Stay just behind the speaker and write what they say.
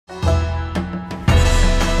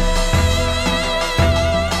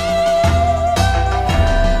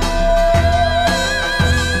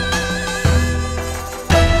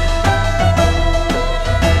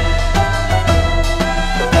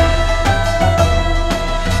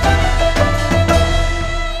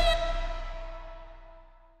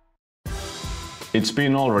It's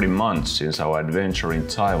been already months since our adventure in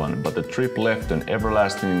Taiwan, but the trip left an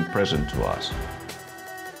everlasting impression to us.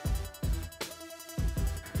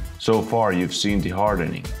 So far you've seen the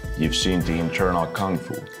hardening, you've seen the internal kung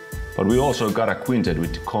fu, but we also got acquainted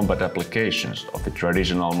with the combat applications of the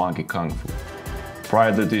traditional monkey kung fu.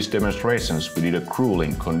 Prior to these demonstrations, we did a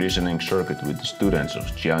grueling conditioning circuit with the students of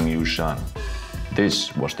Jiangyu Shan.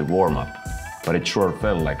 This was the warm-up, but it sure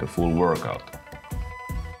felt like a full workout.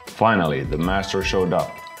 Finally, the master showed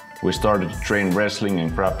up. We started to train wrestling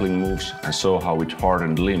and grappling moves and saw how with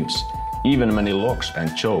hardened limbs, even many locks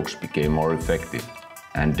and chokes became more effective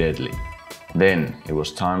and deadly. Then it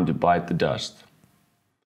was time to bite the dust.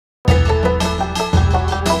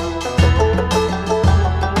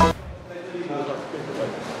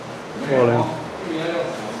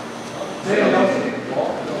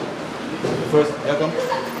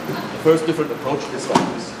 The first different approach is like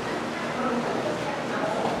this.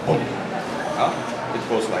 Boom. It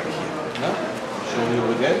goes like here. Show you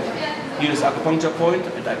again. Here is acupuncture point,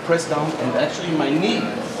 and I press down, and actually my knee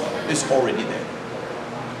is already there.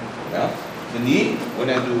 The knee, when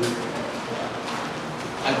I do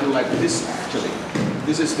like this actually.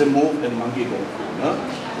 This is the move in monkey kung fu.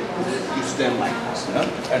 You stand like this,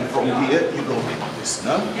 and from here you go like this,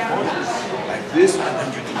 like this, and then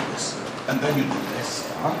you do this, and then you do this.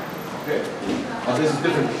 Okay. Now this is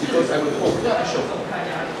different because I will hold. Yeah, I show.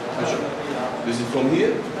 This is from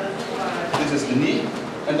here. This is the knee,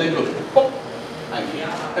 and then look, pop, and here,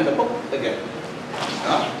 and the pop again.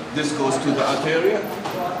 This goes to the arteria,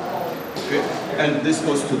 okay, and this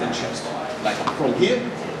goes to the chest, like from here,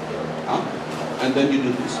 and then you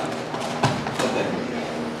do this, and then here.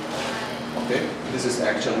 Okay, this is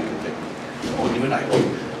actually the technique. Or even I go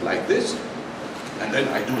like this, and then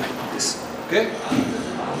I do like this. Okay.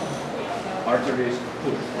 Arteries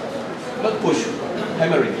push, not push,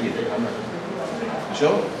 hammering here.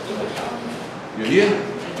 Show. You're here,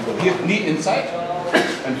 you go here, knee inside,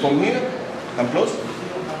 and from here, come close.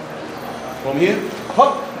 From here,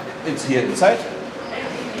 hop, it's here inside,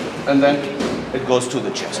 and then it goes to the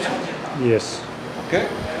chest. Yes. Okay.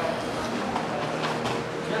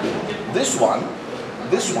 This one,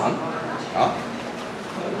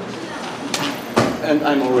 and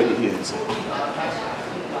I'm already here inside.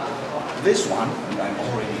 This one, and I'm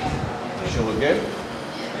already here. Show again,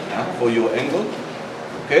 for your angle.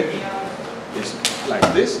 Okay, it's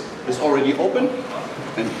like this. It's already open,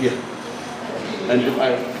 and here. And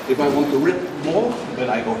if I want to rip more, then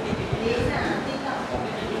I go here.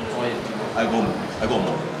 I go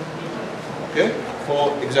more. Okay.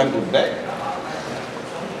 For example, back.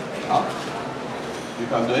 You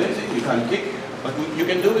can't do anything. You can't kick, but you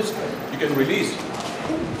can do is you can release.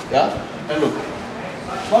 Yeah. And look.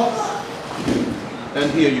 And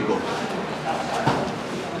here you go.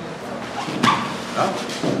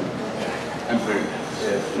 I'm very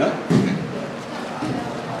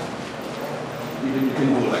Even you can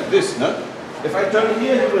go like this, If I turn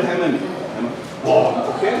here, you will hammer me.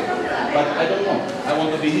 Okay? But I don't know. I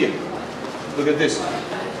want to be here. Look at this.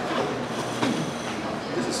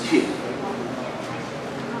 This is here.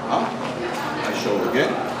 I show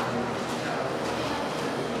again.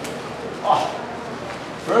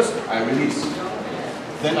 First, I release.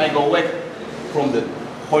 Then I go back from the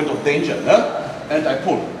point of danger, and I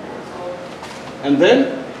pull. And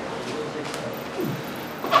then,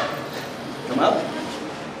 come out.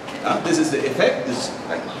 This is the effect. This is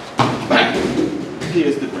like, bang. Here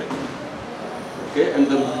is the break. Okay, and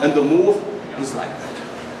the move is like that.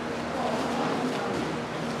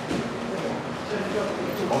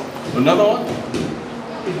 Another one.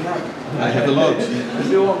 I have a lot.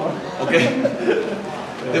 Okay.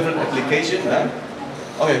 Different application.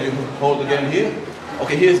 Okay, you hold again here.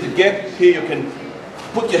 Okay, here's the gap. Here you can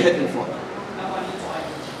put your head in front.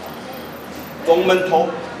 Dongmen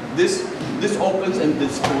toe. This opens and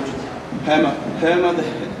this closes. Hammer the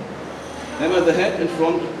head. Hammer the head in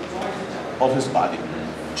front of his body.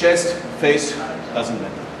 Chest, face, doesn't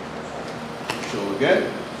matter. Show again.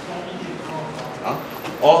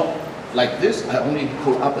 Or like this, I only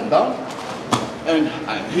pull up and down. And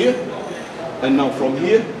I'm here. And now from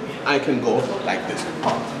here, I can go like this.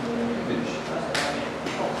 Finish.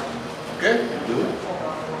 Okay, do it.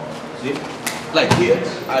 See? Like here,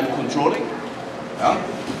 I'm controlling.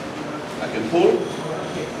 I can pull.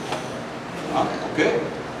 Okay?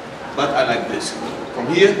 But I like this. From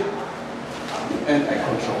here, and I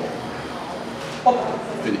control.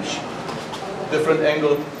 Finish. Different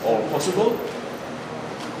angle all possible.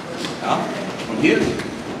 From here,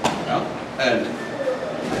 and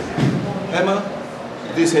hammer.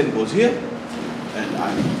 This hand goes here, and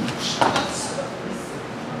I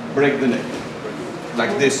break the neck.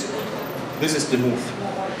 like this. This is the move.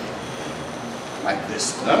 Like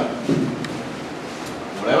this. Huh?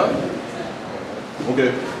 Whatever.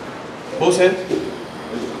 Okay. Both hands.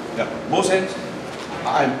 Yeah. Both hands.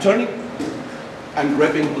 I'm turning. I'm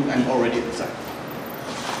grabbing and I'm already inside.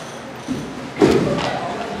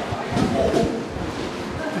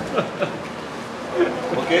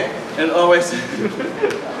 Okay. And always.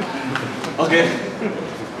 Okay.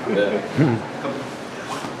 Come.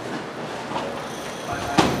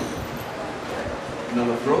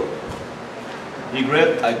 Another throw. He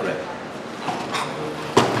grab, I grab.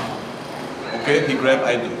 Okay, he grab,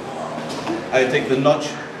 I do. I take the notch.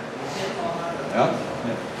 Yeah?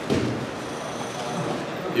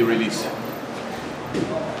 He release.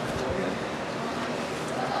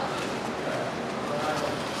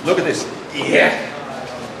 Look at this. Yeah!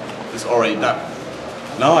 It's already done.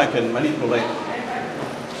 Now I can manipulate.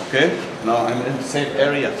 Okay? Now I'm in the safe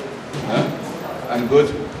area. Yeah? I'm good.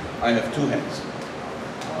 I have two hands.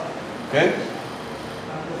 Okay?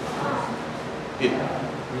 Here.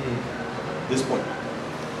 This point.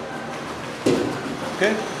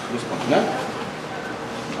 Okay? This point. Now,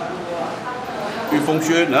 you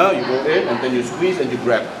function, now you go in and then you squeeze and you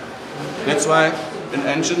grab. That's why in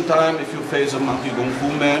ancient time, if you face a monkey kung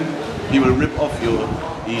fu man, he will rip off your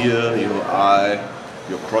ear, your eye,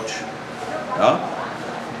 your crotch.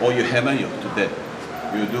 Yeah? Or you hammer you to death.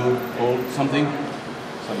 You do hold something.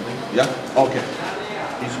 Something. Yeah? Okay.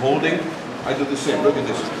 He's holding. I do the same. Look at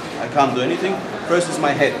this. I can't do anything. First is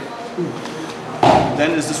my head.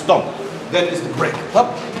 Then is the stomp. Then is the break.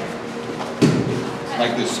 Up.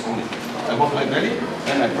 Like this only. I hold my belly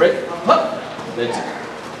and I break. Up. That's it.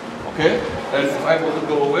 Okay? And if I want to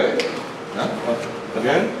go away, yeah?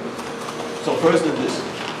 Again. So first is this.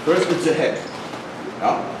 First it's the head.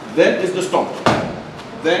 Yeah? Then is the stomp.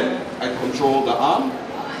 Then I control the arm.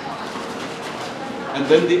 And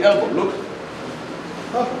then the elbow. Look.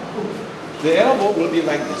 The elbow will be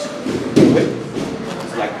like this. Okay?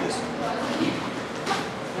 It's like this.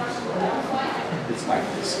 It's like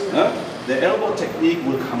this. Huh? The elbow technique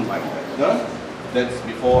will come like that. Huh? That's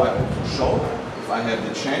before I also show. If I have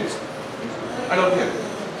the chance. I don't care.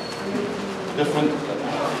 Different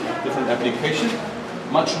application.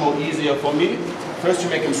 Much more easier for me. First you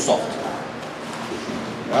make them soft.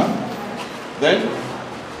 Yeah? Then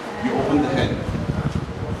you open the hand.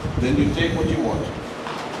 Then you take what you want.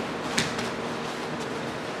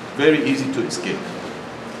 Very easy to escape.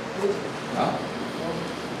 Yeah?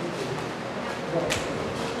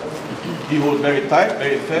 He holds very tight,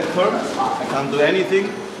 very firm. I can't do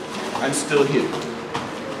anything. I'm still here.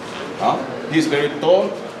 Yeah? He's very tall.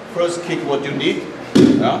 First kick what you need.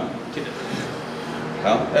 Yeah?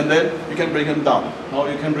 Yeah? And then you can bring him down. How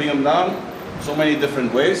you can bring him down? So many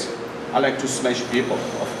different ways. I like to smash people,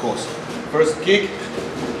 of course. First kick.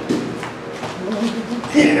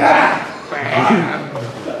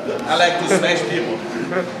 I like to smash people.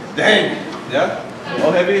 Dang! Yeah?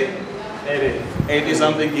 How heavy? 80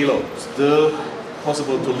 something kilo. Still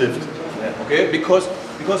possible to lift. Yeah. Okay? Because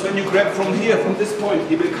when you grab from here, from this point,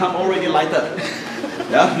 he become already lighter.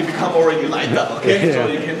 Yeah? He become already lighter. Okay? So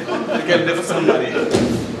you can lift somebody.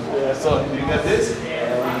 Yeah, so you got this?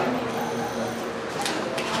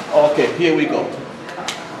 Okay, here we go.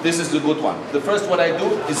 This is the good one. The first what I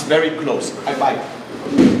do is very close. I bite.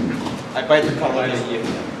 I bite the collar here.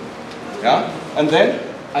 Yeah? And then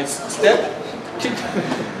I step. Kick.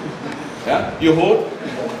 Yeah? You hold.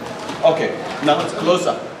 Okay, now it's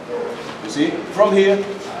closer. You see? From here,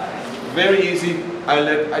 very easy.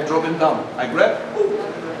 I drop him down. I grab.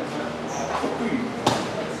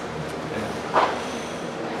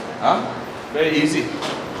 Huh? Very easy.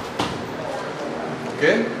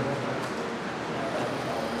 Okay?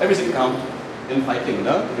 Everything counts in fighting,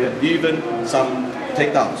 no? Yeah. Even some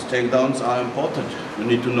takedowns. Takedowns are important. You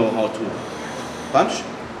need to know how to punch,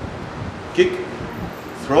 kick,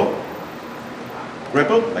 throw,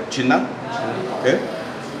 grapple, like chin up. Okay?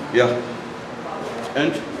 Yeah.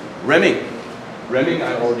 And ramming. Ramming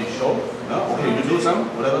I already showed. No? Okay, you do some,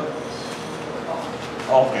 whatever.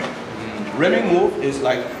 Okay. Ramming move is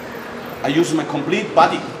like, I use my complete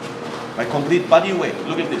body. My complete body weight.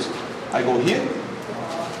 Look at this. I go here.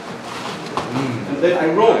 And then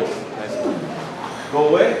I roll. Go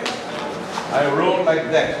away. I roll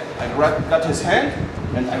like that. I got his hand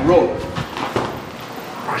and I roll.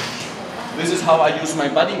 This is how I use my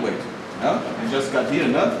body weight. Yeah? I just got here,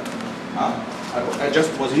 no? I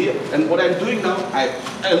just was here. And what I'm doing now, I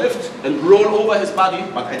lift and roll over his body,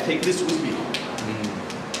 but I take this with me.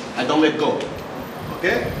 I don't let go.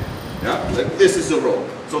 Okay? Yeah? Like this is the roll.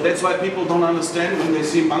 So that's why people don't understand when they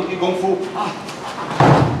see monkey kung fu.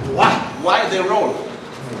 Wah! why they roll.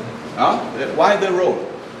 Why they roll.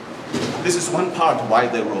 This is one part why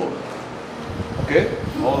they roll. Okay?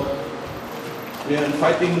 Or we are in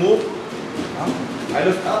fighting move. I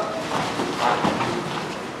lift up.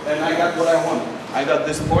 And I got what I want. I got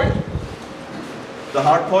this point. The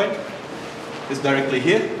hard point is directly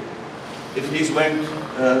here. If he's wearing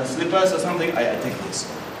slippers or something, I take this.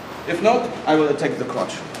 If not, I will attack the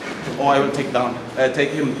crotch. Or I will take the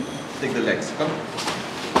legs. Come.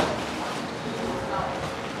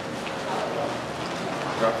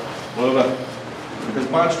 Over. You can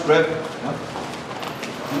punch, grab.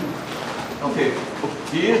 Okay.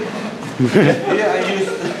 Here I use.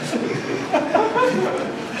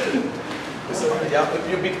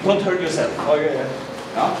 You don't hurt yourself. Okay.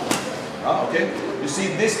 Okay. You see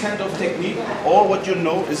this kind of technique. All what you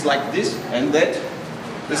know is like this and that.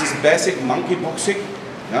 This is basic monkey boxing.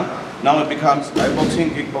 Yeah. Now it becomes Thai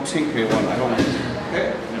boxing, kickboxing, K1. I don't know.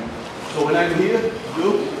 Okay. So when I'm here,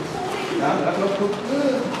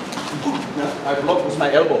 I block with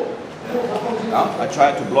my elbow. I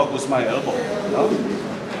try to block with my elbow.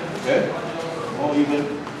 Okay. Or even.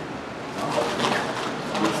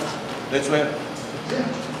 That's where.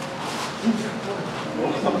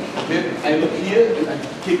 Okay. I look here and I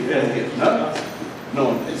kick here.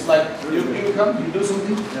 No, it's like you come, you do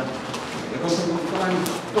something.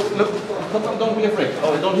 Look, don't be afraid.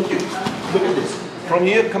 Oh, don't hit you. Look at this. From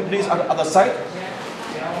here, come please other side.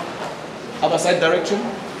 Other side direction.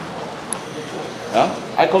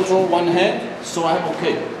 I control one hand, so I'm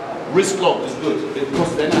okay. Wrist lock is good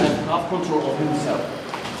because then I have half control of himself.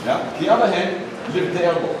 The other hand, lift the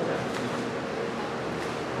elbow.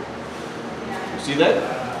 You see that?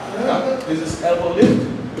 This is elbow lift.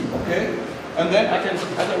 Okay. And then I can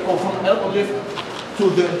go from elbow lift to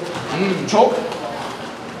the choke,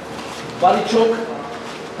 body choke,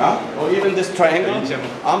 or even this triangle,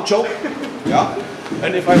 arm choke.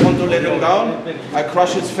 And if I want to let him down, I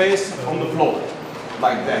crush his face on the floor,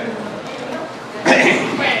 like that.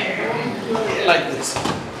 Like this.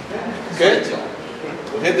 Okay?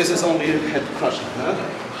 Okay, this is only head crushing.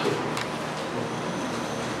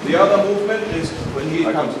 The other movement is when he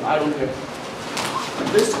comes, I don't care.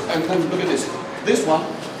 This, and then look at this. This one,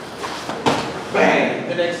 bang,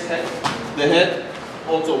 the next head, the head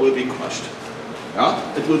also will be crushed.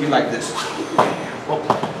 It will be like this.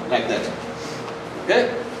 Like that. Okay?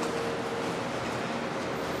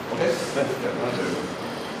 Okay?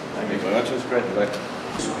 Thank you very much, it's great.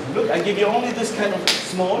 Look, I give you only this kind of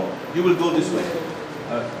small, you will go this way.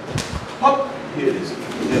 Hop, here it is.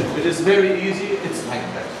 It is very easy, it's like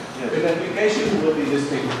that. The application will be this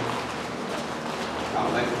thing.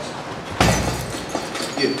 Like this.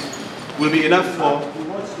 Here. Will be enough for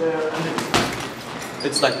what's there.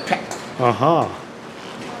 It's like pack.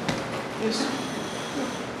 Yes.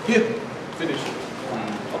 Here. Finish.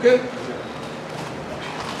 Okay.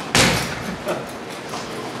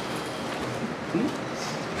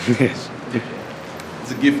 Yes.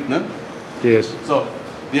 It's a gift, no? Yes. So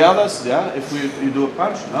the others, if you do a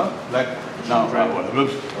punch, no? Like now.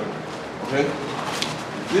 Okay.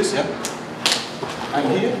 This, I'm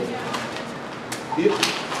here,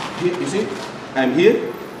 you see? I'm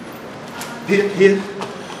here,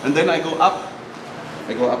 and then I go up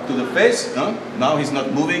to the face, no? Now he's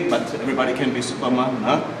not moving, but everybody can be Superman,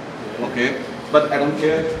 no? Okay, but I don't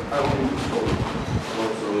care, I want to go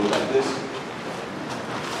like this.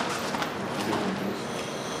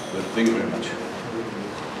 Good, thank you very much.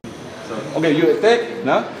 Okay, you attack,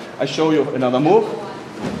 no? I show you another move.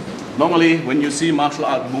 Normally, when you see martial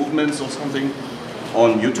art movements or something,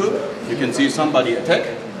 on YouTube, you can see somebody attack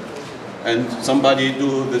and somebody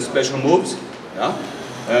do the special moves,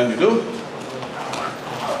 and you do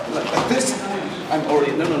like this. I'm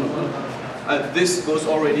already this goes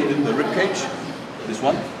already in the rib cage. This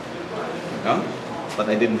one, but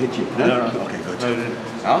I didn't hit you. No. Okay, good.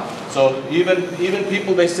 So even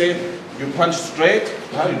people, they say you punch straight,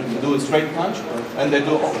 you do a straight punch, and they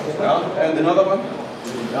do and another one.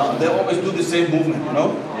 They always do the same movement, you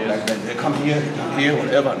know? Like they come here,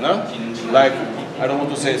 whatever, no? Like, I don't want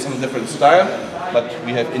to say some different style, but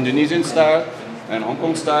we have Indonesian style and Hong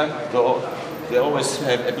Kong style. They always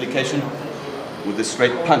have application with a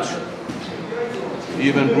straight punch.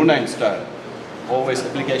 Even Brunei style, always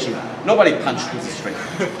application. Nobody punched with a straight.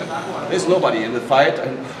 There's nobody in the fight.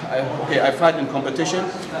 And I fight in competition.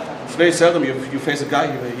 It's very seldom you face a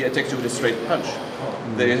guy, he attacks you with a straight punch.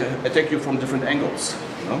 They attack you from different angles.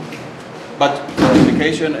 You know? But for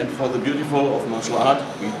application and for the beautiful of martial art,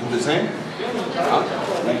 we do the same.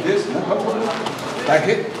 Like this. Like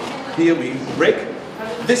it. Here we break.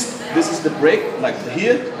 This is the break, like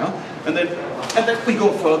here. And then we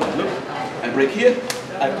go further. Look. I break here,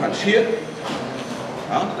 I punch here,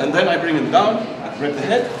 and then I bring him down, I grab the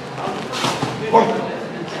head,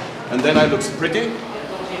 and then I look pretty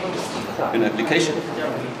in application.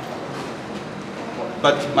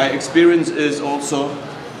 But my experience is also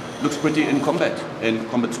looks pretty in combat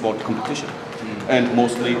sport competition. And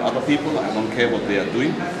mostly other people, I don't care what they are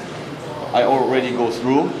doing. I already go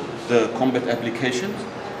through the combat applications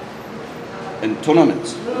in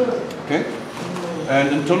tournaments, okay? And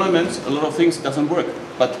in tournaments, a lot of things doesn't work,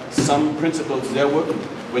 but some principles, they're working.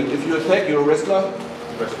 If you attack, you're a wrestler,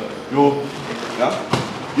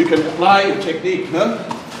 you can apply your technique, huh?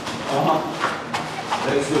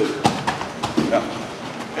 That's good. Yeah.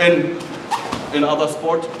 In other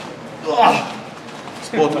sport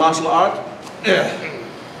martial art,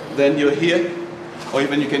 then you're here, or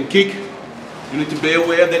even you can kick. You need to be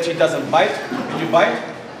aware that he doesn't bite. Can you bite?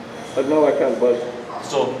 But no, I can't bite.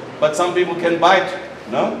 But some people can bite,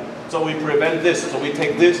 no? So we prevent this. So we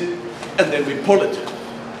take this, and then we pull it.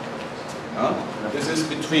 This is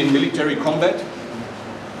between military combat,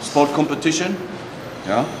 sport competition.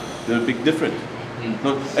 Yeah, there's a big difference.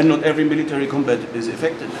 And not every military combat is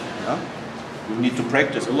effective. Yeah? You need to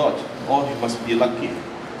practice a lot, or you must be lucky.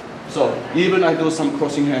 So even I do some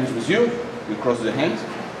crossing hands with you. We cross the hands,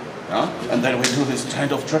 and then we do this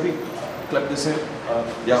kind of trapping. Clap this head,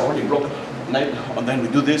 only block, and then we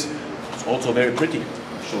do this. It's also very pretty.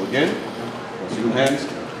 Show again, crossing hands.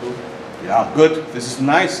 Yeah, good. This is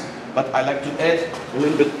nice, but I like to add a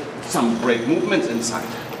little bit some break movements inside.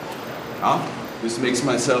 This makes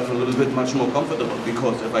myself a little bit much more comfortable,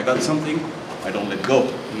 because if I got something, I don't let go.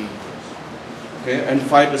 Okay, and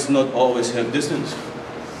fighters not always have distance.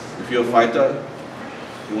 If you're a fighter,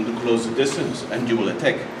 you want to close the distance and you will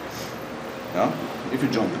attack. If you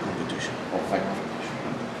join the competition or fight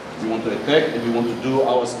competition, we want to attack and we want to do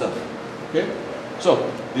our stuff. Okay.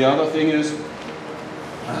 So the other thing is,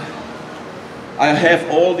 I have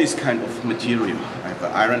all this kind of material. I have the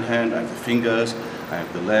iron hand, I have the fingers, I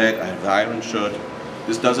have the leg, I have the iron shirt.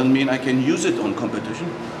 This doesn't mean I can use it on competition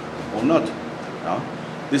or not.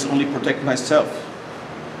 This only protects myself.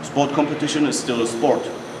 Sport competition is still a sport.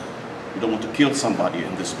 You don't want to kill somebody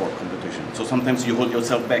in this sport competition. So sometimes you hold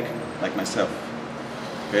yourself back, like myself.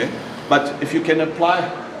 Okay? But if you can apply,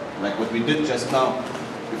 like what we did just now,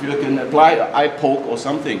 if you can apply an eye poke or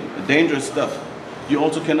something, the dangerous stuff, you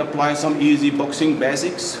also can apply some easy boxing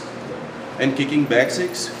basics and kicking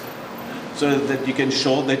basics, so that you can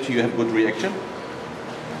show that you have good reaction,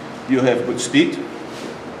 you have good speed,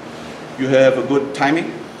 you have a good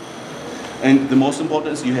timing, and the most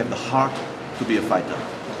important is you have the heart to be a fighter.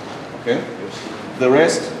 Okay? The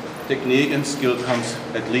rest, technique and skill comes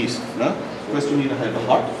at least. No? First you need to have a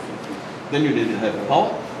heart, then you need to have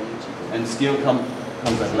power, and skill comes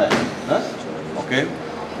at last. No? Okay?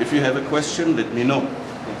 If you have a question, let me know.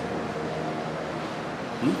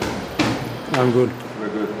 I'm good. We're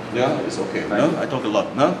good. Yeah, it's okay. No? I talk a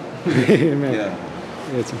lot, no? Yeah.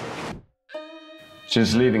 Yes.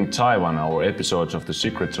 Since leaving Taiwan, our episodes of The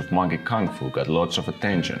Secrets of Monkey Kung Fu got lots of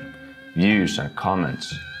attention, views and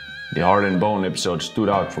comments. The Heart and Bone episode stood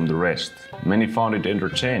out from the rest. Many found it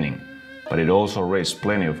entertaining, but it also raised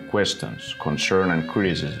plenty of questions, concern and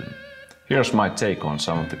criticism. Here's my take on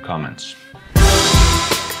some of the comments.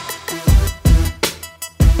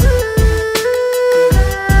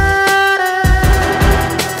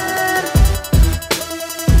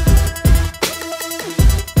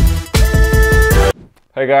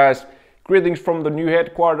 Hey guys, greetings from the new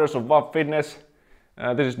headquarters of VAHVA Fitness.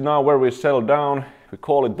 This is now where we settle down. We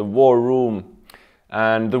call it the War Room.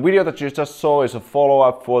 And the video that you just saw is a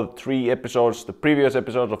follow-up for the the previous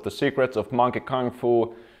episodes of The Secrets of Monkey Kung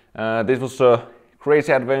Fu. This was a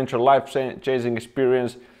crazy adventure, life-changing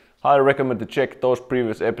experience. Highly recommend to check those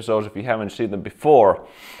previous episodes if you haven't seen them before.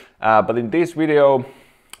 But in this video,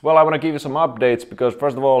 well, I want to give you some updates because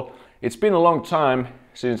first of all, it's been a long time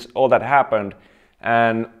since all that happened.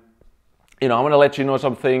 And I'm going to let you know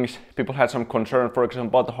some things. People had some concern, for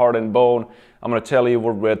example, about the Heart and Bone. I'm going to tell you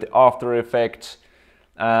what were the after effects.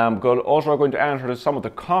 I'm also going to answer some of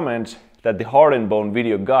the comments that the Heart and Bone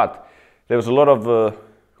video got. There was a lot of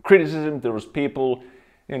criticism. There was people,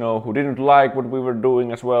 who didn't like what we were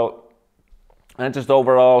doing as well. And just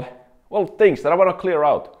overall, well, things that I want to clear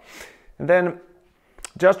out. And then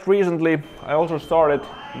just recently, I also started,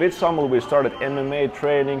 with Samuel, we started MMA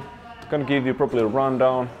training. Gonna give you probably a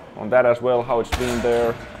rundown on that as well, how it's been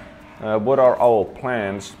there, what are our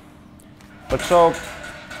plans. But so,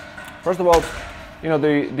 first of all,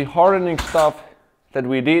 the hardening stuff that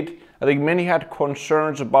we did, I think many had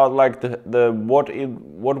concerns about like what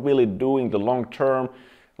will it do in the long term,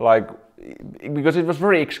 like because it was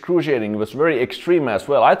very excruciating, it was very extreme as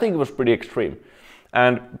well. I think it was pretty extreme.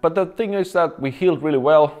 But the thing is that we healed really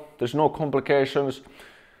well. There's no complications,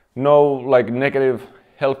 no like negative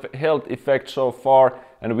health effects so far,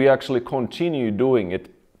 and we actually continue doing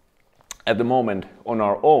it at the moment on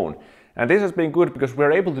our own. And this has been good because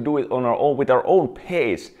we're able to do it on our own with our own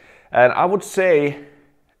pace. And I would say,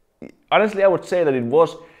 honestly, I would say that it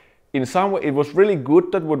was in some way, it was really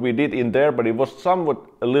good that what we did in there, but it was somewhat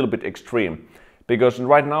a little bit extreme. Because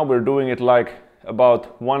right now we're doing it like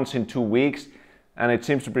about once in 2 weeks, and it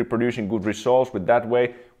seems to be producing good results with that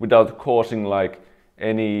way without causing like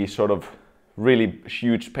any sort of really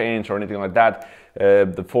huge pains or anything like that.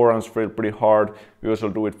 The forearms feel pretty hard. We also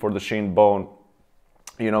do it for the shin bone.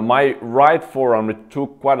 You know, my right forearm, it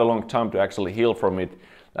took quite a long time to actually heal from it.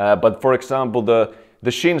 But for example,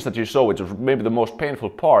 the shins that you saw, which was maybe the most painful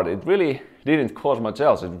part, it really didn't cause much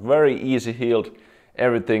else. It's very easy healed.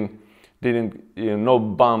 Everything didn't, you know, no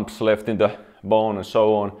bumps left in the bone and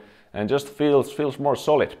so on, and just feels more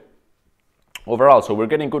solid overall. So we're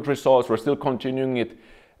getting good results. We're still continuing it.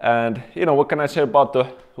 And you know, what can I say about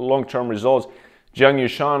the long-term results? Jiang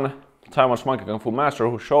Yushan, Taiwan's Monkey Kung Fu master,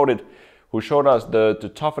 who showed us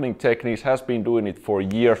the toughening techniques, has been doing it for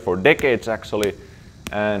years, for decades actually,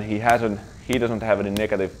 and he doesn't have any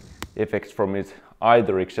negative effects from it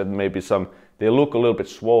either, except maybe they look a little bit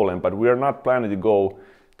swollen, but we are not planning to go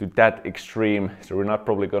to that extreme. So we're not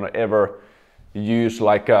probably going to ever use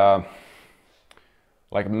like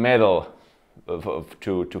metal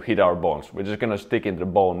to hit our bones. We're just going to stick into the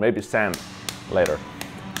bone, maybe sand later.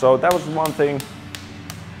 So that was one thing.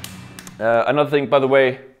 Another thing, by the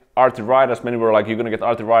way, arthritis. Many were like, you're going to get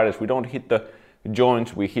arthritis. We don't hit the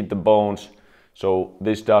joints, we hit the bones. So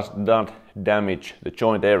this does not damage the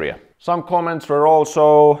joint area. Some comments were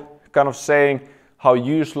also kind of saying how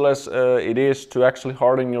useless it is to actually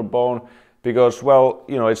harden your bone, because, well,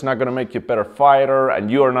 you know, it's not going to make you a better fighter, and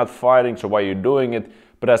you are not fighting, so why are you doing it?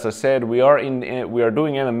 But as I said, we are doing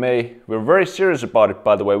MMA. We're very serious about it,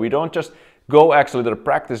 by the way. We don't just go actually to the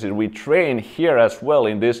practices. We train here as well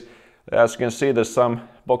in this. As you can see, there's some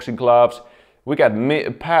boxing gloves. We got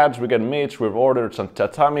pads, we got mitts, we've ordered some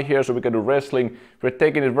tatami here, so we can do wrestling. We're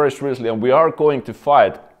taking it very seriously, and we are going to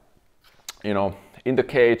fight, you know, in the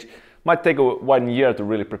cage. Might take 1 year to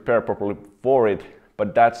really prepare properly for it,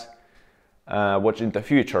 but that's what's in the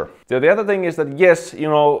future. The other thing is that, yes, you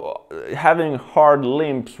know, having hard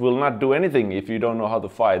limbs will not do anything if you don't know how to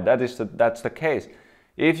fight. That's the case.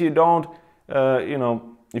 If you don't, you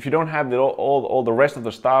know, if you don't have all the rest of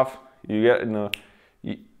the stuff, you get, you know,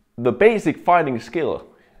 the basic fighting skill,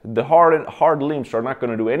 the hard limbs are not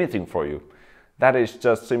going to do anything for you. That is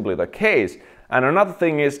just simply the case. And another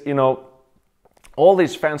thing is, you know, all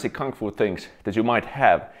these fancy kung fu things that you might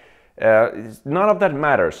have, none of that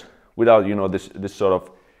matters without, you know, this sort of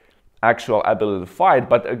actual ability to fight.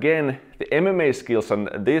 But again, the MMA skills and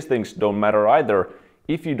these things don't matter either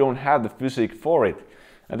if you don't have the physique for it.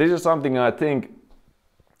 And this is something I think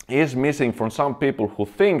is missing from some people who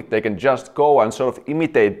think they can just go and sort of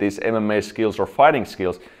imitate these MMA skills or fighting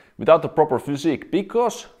skills without the proper physique,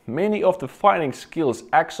 because many of the fighting skills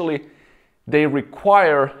actually, they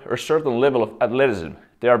require a certain level of athleticism.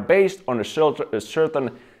 They are based on a certain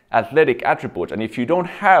athletic attributes, and if you don't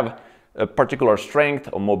have a particular strength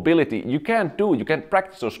or mobility, you can't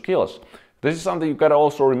practice those skills. This is something you gotta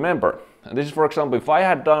also remember. And this is, for example, if I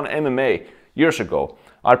had done MMA years ago,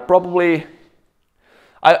 I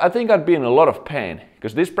think I'd be in a lot of pain,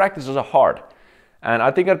 because these practices are hard. And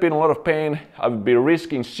I think I'd be in a lot of pain. I would be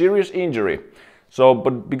risking serious injury. So,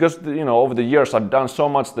 but because, you know, over the years I've done so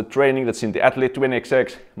much the training that's in the Athlete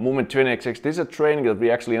 20XX, Movement 20XX. This is a training that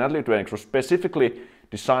we actually in Athlete 20XX was specifically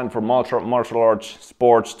designed for martial arts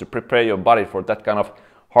sports to prepare your body for that kind of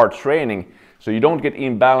hard training. So you don't get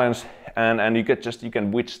imbalanced, and you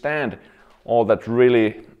can withstand all that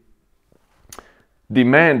really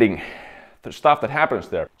demanding the stuff that happens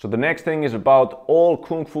there. So the next thing is about all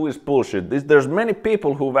Kung Fu is bullshit. There's many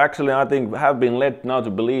people who've actually, I think, have been led now to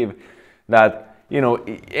believe that, you know,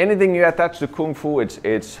 anything you attach to Kung Fu, it's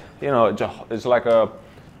you know, it's like a,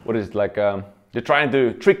 what is it, like they're trying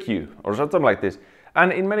to trick you or something like this.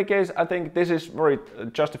 And in many cases, I think this is very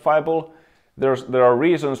justifiable. There are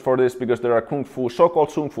reasons for this, because there are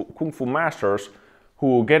so-called Kung Fu masters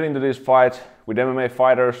who get into these fights with MMA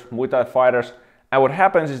fighters, Muay Thai fighters, and what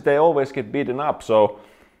happens is they always get beaten up. So,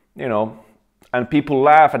 you know, and people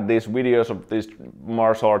laugh at these videos of these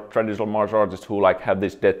traditional martial artists who like have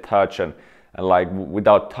this dead touch and like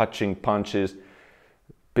without touching punches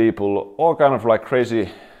people, all kind of like crazy,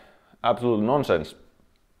 absolute nonsense.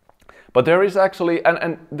 But there is actually,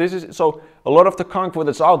 and this is, so a lot of the Kung Fu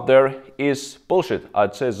that's out there is bullshit,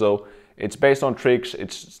 I'd say so. It's based on tricks,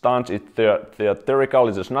 it's stunts, it's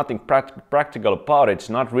theoretical, there's nothing practical about it, it's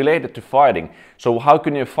not related to fighting. So how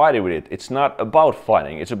can you fight it with it? It's not about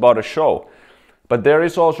fighting, it's about a show. But there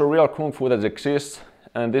is also real Kung Fu that exists,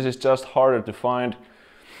 and this is just harder to find.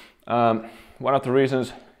 One of the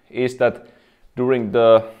reasons is that during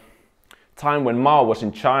the time when Mao was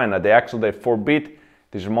in China, they forbid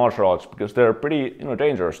these martial arts because they're pretty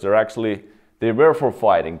dangerous. They were for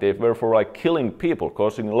fighting, they were for like killing people,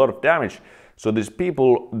 causing a lot of damage. So these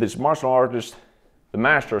people, these martial artists, the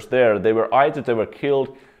masters there, they were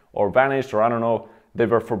killed or vanished, or I don't know, they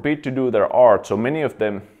were forbid to do their art. So many of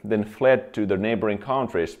them then fled to the neighboring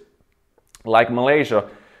countries like Malaysia,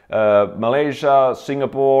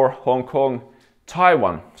 Singapore, Hong Kong,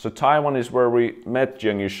 Taiwan. So Taiwan is where we met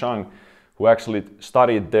Jiang Yushang, who actually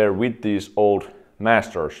studied there with these old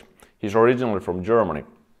masters. He's originally from Germany.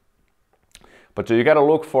 But so you gotta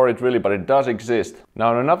look for it really, but it does exist.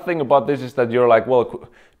 Now another thing about this is that you're like, well,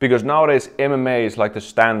 because nowadays MMA is like the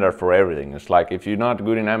standard for everything. It's like if you're not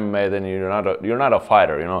good in MMA, then you're not a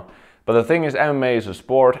fighter, you know. But the thing is, MMA is a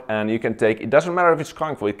sport, and you can take, it doesn't matter if it's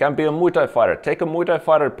Kung Fu, it can be a Muay Thai fighter. Take a Muay Thai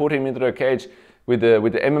fighter, put him into a cage with the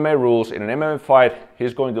MMA rules. In an MMA fight,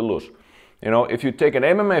 he's going to lose. You know, if you take an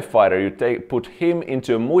MMA fighter, put him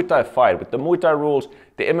into a Muay Thai fight with the Muay Thai rules,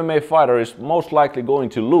 the MMA fighter is most likely going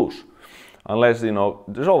to lose. Unless, you know,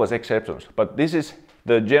 there's always exceptions, but this is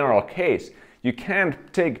the general case. You can't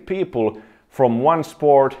take people from one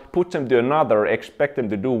sport, put them to another, expect them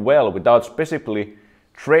to do well without specifically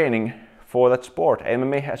training for that sport.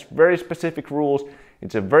 MMA has very specific rules.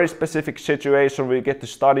 It's a very specific situation where you get to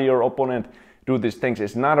study your opponent, do these things.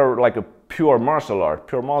 It's not like a pure martial art.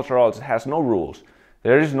 Pure martial arts has no rules.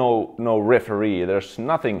 There is no referee. There's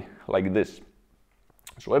nothing like this.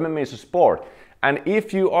 So MMA is a sport. And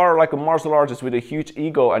if you are like a martial artist with a huge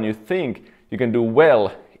ego and you think you can do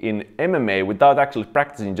well in MMA without actually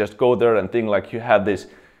practicing, just go there and think like you have these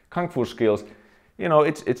Kung Fu skills, you know,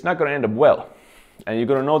 it's not gonna end up well. And you're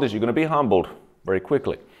gonna notice you're gonna be humbled very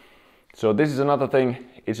quickly. So this is another thing.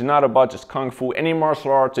 It's not about just Kung Fu. Any martial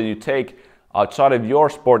arts that you take outside of your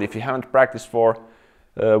sport, if you haven't practiced for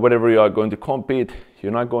whatever you are going to compete,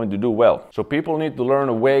 you're not going to do well. So people need to learn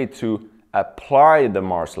a way to apply the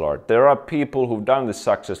martial art. There are people who've done this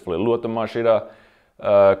successfully. Luoto Mashida,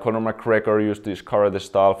 Conor McGregor used this karate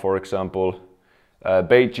style, for example.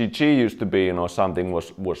 Bei Chi Chi used to be, you know, something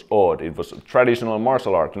was odd. It was a traditional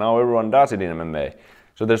martial art. Now everyone does it in MMA.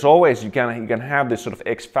 So there's always, you can have this sort of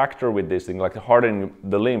X factor with this thing, like hardening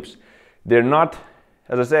the limbs. They're not,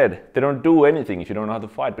 as I said, they don't do anything if you don't know how to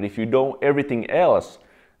fight. But if you know everything else,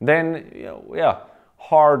 then, you know, yeah,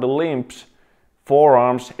 hard limbs,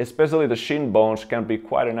 forearms, especially the shin bones, can be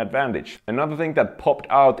quite an advantage. Another thing that popped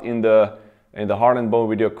out in the HARDEN bone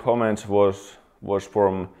video comments was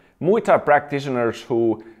from Muay Thai practitioners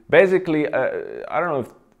who basically, I don't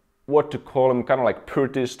know what to call them, kind of like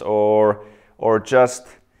purist or just,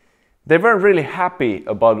 they weren't really happy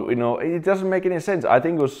about, you know, it doesn't make any sense. I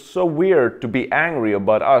think it was so weird to be angry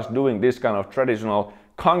about us doing this kind of traditional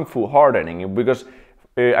Kung Fu hardening, because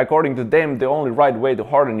according to them, the only right way to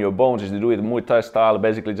harden your bones is to do it Muay Thai style,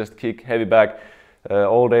 basically just kick heavy back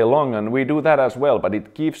all day long, and we do that as well, but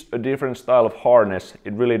it gives a different style of hardness.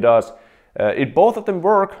 It really does. Both of them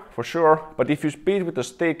work for sure, but if you beat with a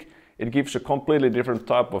stick, it gives a completely different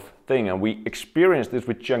type of thing, and we experienced this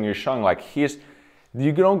with Jiang Yushang. Like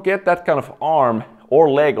you don't get that kind of arm or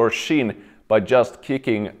leg or shin by just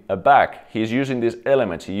kicking a back. He's using these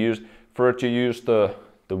elements. First you use the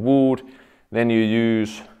wood. Then you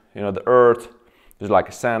use, you know, the earth, there's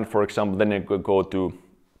like sand, for example. Then you could go to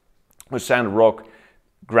sand, rock,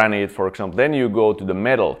 granite, for example. Then you go to the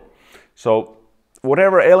metal. So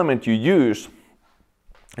whatever element you use,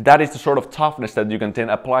 that is the sort of toughness that you can then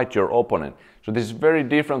apply to your opponent. So this is very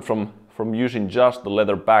different from using just the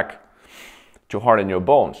leather back to harden your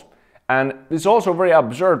bones. And it's also very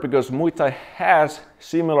absurd because Muay Thai has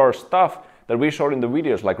similar stuff that we showed in the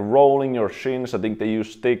videos, like rolling your shins. I think they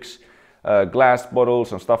use sticks, glass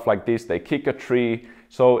bottles and stuff like this. They kick a tree.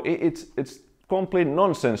 So it's complete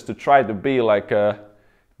nonsense to try to be like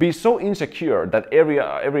be so insecure that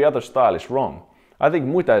every other style is wrong. I think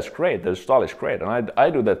Muay Thai is great, the style is great, and I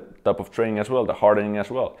do that type of training as well, the hardening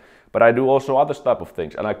as well. But I do also other type of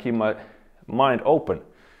things, and I keep my mind open.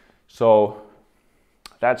 So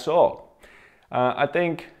that's all. I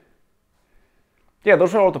think, yeah,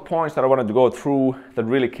 those are all the points that I wanted to go through that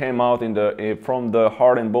really came out from the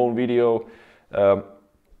HARDEN bone video.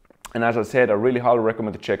 And as I said, I really highly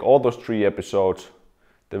recommend to check all those 3 episodes.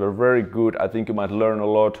 They were very good. I think you might learn a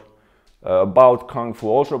lot. about Kung Fu,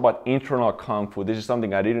 also about internal Kung Fu. This is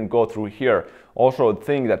something I didn't go through here. Also a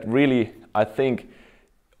thing that really, I think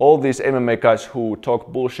all these MMA guys who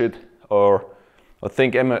talk bullshit or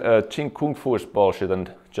think Kung Fu is bullshit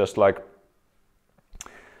and just like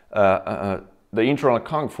the internal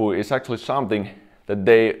Kung Fu is actually something that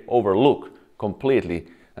they overlook completely.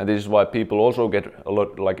 And this is why people also get a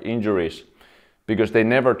lot like injuries, because they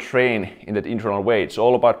never train in that internal way. It's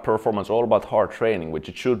all about performance, all about hard training, which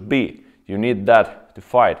it should be. You need that to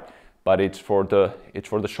fight, but it's for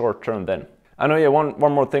the short term then. I know, yeah, one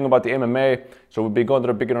more thing about the MMA. So we've been going to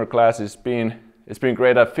the beginner class. It's been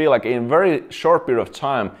great. I feel like in a very short period of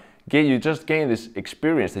time, you just gain this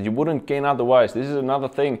experience that you wouldn't gain otherwise. This is another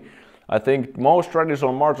thing. I think most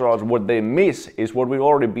traditional martial arts, what they miss is what we've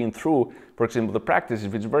already been through. For example, the practice,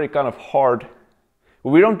 if it's very kind of hard.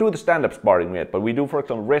 We don't do the stand-up sparring yet, but we do, for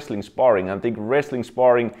example, wrestling sparring. I think wrestling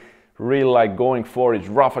sparring, really like going for it,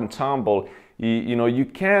 rough and tumble. You know, you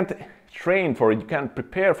can't train for it, you can't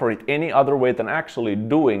prepare for it any other way than actually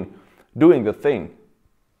doing the thing.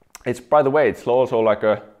 It's, by the way, it's also like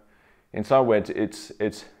in some ways,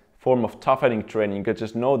 it's form of toughening training. You can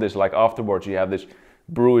just know this, like afterwards you have this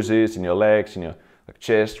bruises in your legs, in your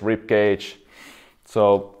chest, rib cage.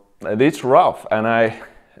 So it's rough, and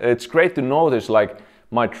it's great to notice like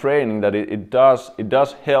my training that it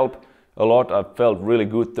does help a lot. I felt really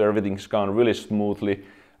good there. Everything's gone really smoothly,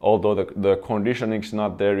 although the conditioning's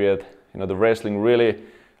not there yet. You know, the wrestling really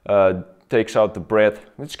takes out the breath.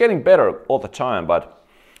 It's getting better all the time, but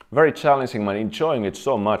very challenging, man. Enjoying it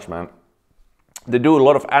so much, man. They do a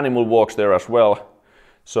lot of animal walks there as well.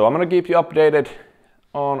 So I'm gonna keep you updated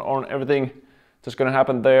on everything that's gonna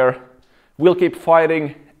happen there. We'll keep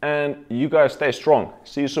fighting, and you guys stay strong.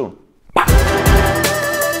 See you soon.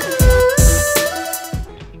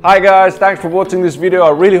 Hi guys, thanks for watching this video. I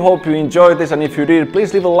really hope you enjoyed this, and if you did,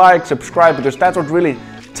 please leave a like, subscribe, because that's what really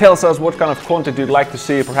tells us what kind of content you'd like to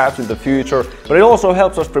see perhaps in the future. But it also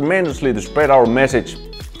helps us tremendously to spread our message.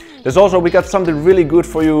 We got something really good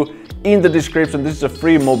for you in the description. This is a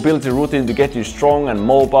free mobility routine to get you strong and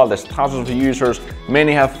mobile. There's thousands of users.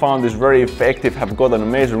 Many have found this very effective, have gotten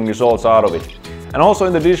amazing results out of it. And also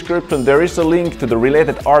in the description there is a link to the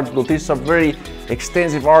related article. These are very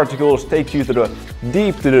extensive articles, take you to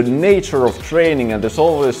deep to the nature of training, and there's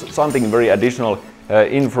always something very additional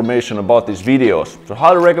information about these videos. So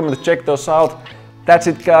highly recommend to check those out. That's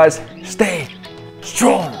it guys, stay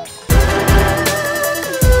strong!